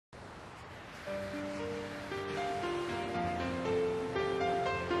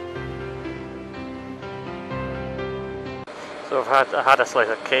So I had a slice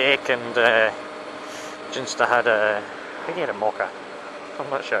of cake, and Ginster had I think he had a mocha. I'm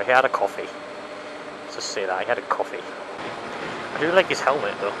not sure. He had a coffee. Let's just say that he had a coffee. I do like his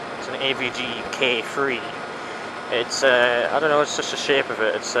helmet though. It's an AVG K3. It's I don't know. It's just the shape of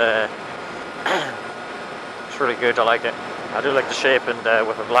it. It's it's really good. I like it. I do like the shape, and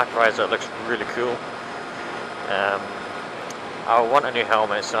with a black visor, it looks really cool. I want a new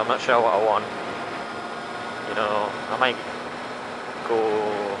helmet, so I'm not sure what I want. You know, I might go.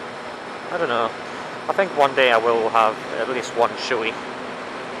 I don't know. I think one day I will have at least one Shoei.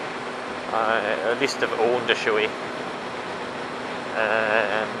 At least have owned a Shoei.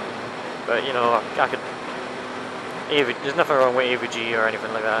 But you know, I could. There's nothing wrong with AVG or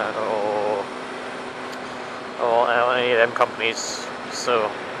anything like that, or any of them companies. So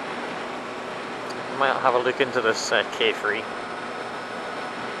I might have a look into this K3.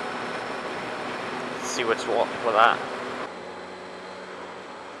 See what's what with that.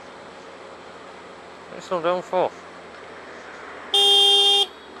 It's not down for.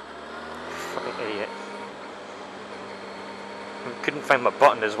 Fucking idiot. I couldn't find my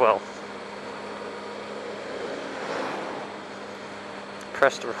button as well.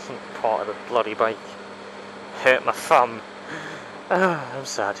 Pressed the wrong part of the bloody bike. Hurt my thumb. I'm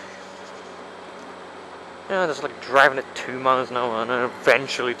sad. Yeah, just like driving at 2 miles an hour and then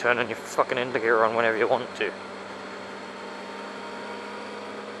eventually turning your fucking indicator on whenever you want to.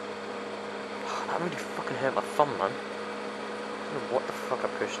 Oh, that really fucking hurt my thumb, man. I don't know what the fuck I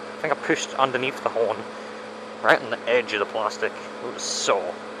pushed. I think I pushed underneath the horn. Right on the edge of the plastic. It was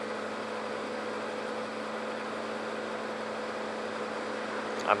sore.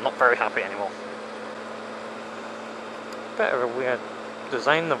 I'm not very happy anymore. Bit of a weird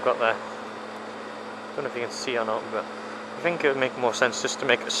design they've got there. Don't know if you can see or not, but I think it would make more sense just to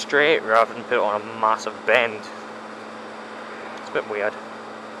make it straight rather than put it on a massive bend. It's a bit weird.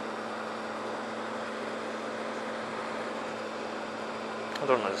 I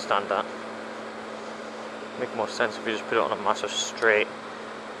don't understand that. Make more sense if you just put it on a massive straight,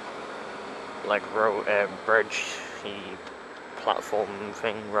 like bridge platform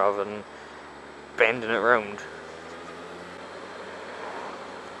thing, rather than bending it round.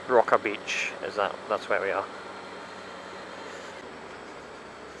 Rocker Beach is that's where we are.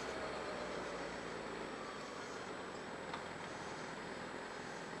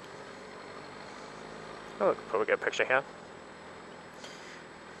 Oh, I could probably get a picture here.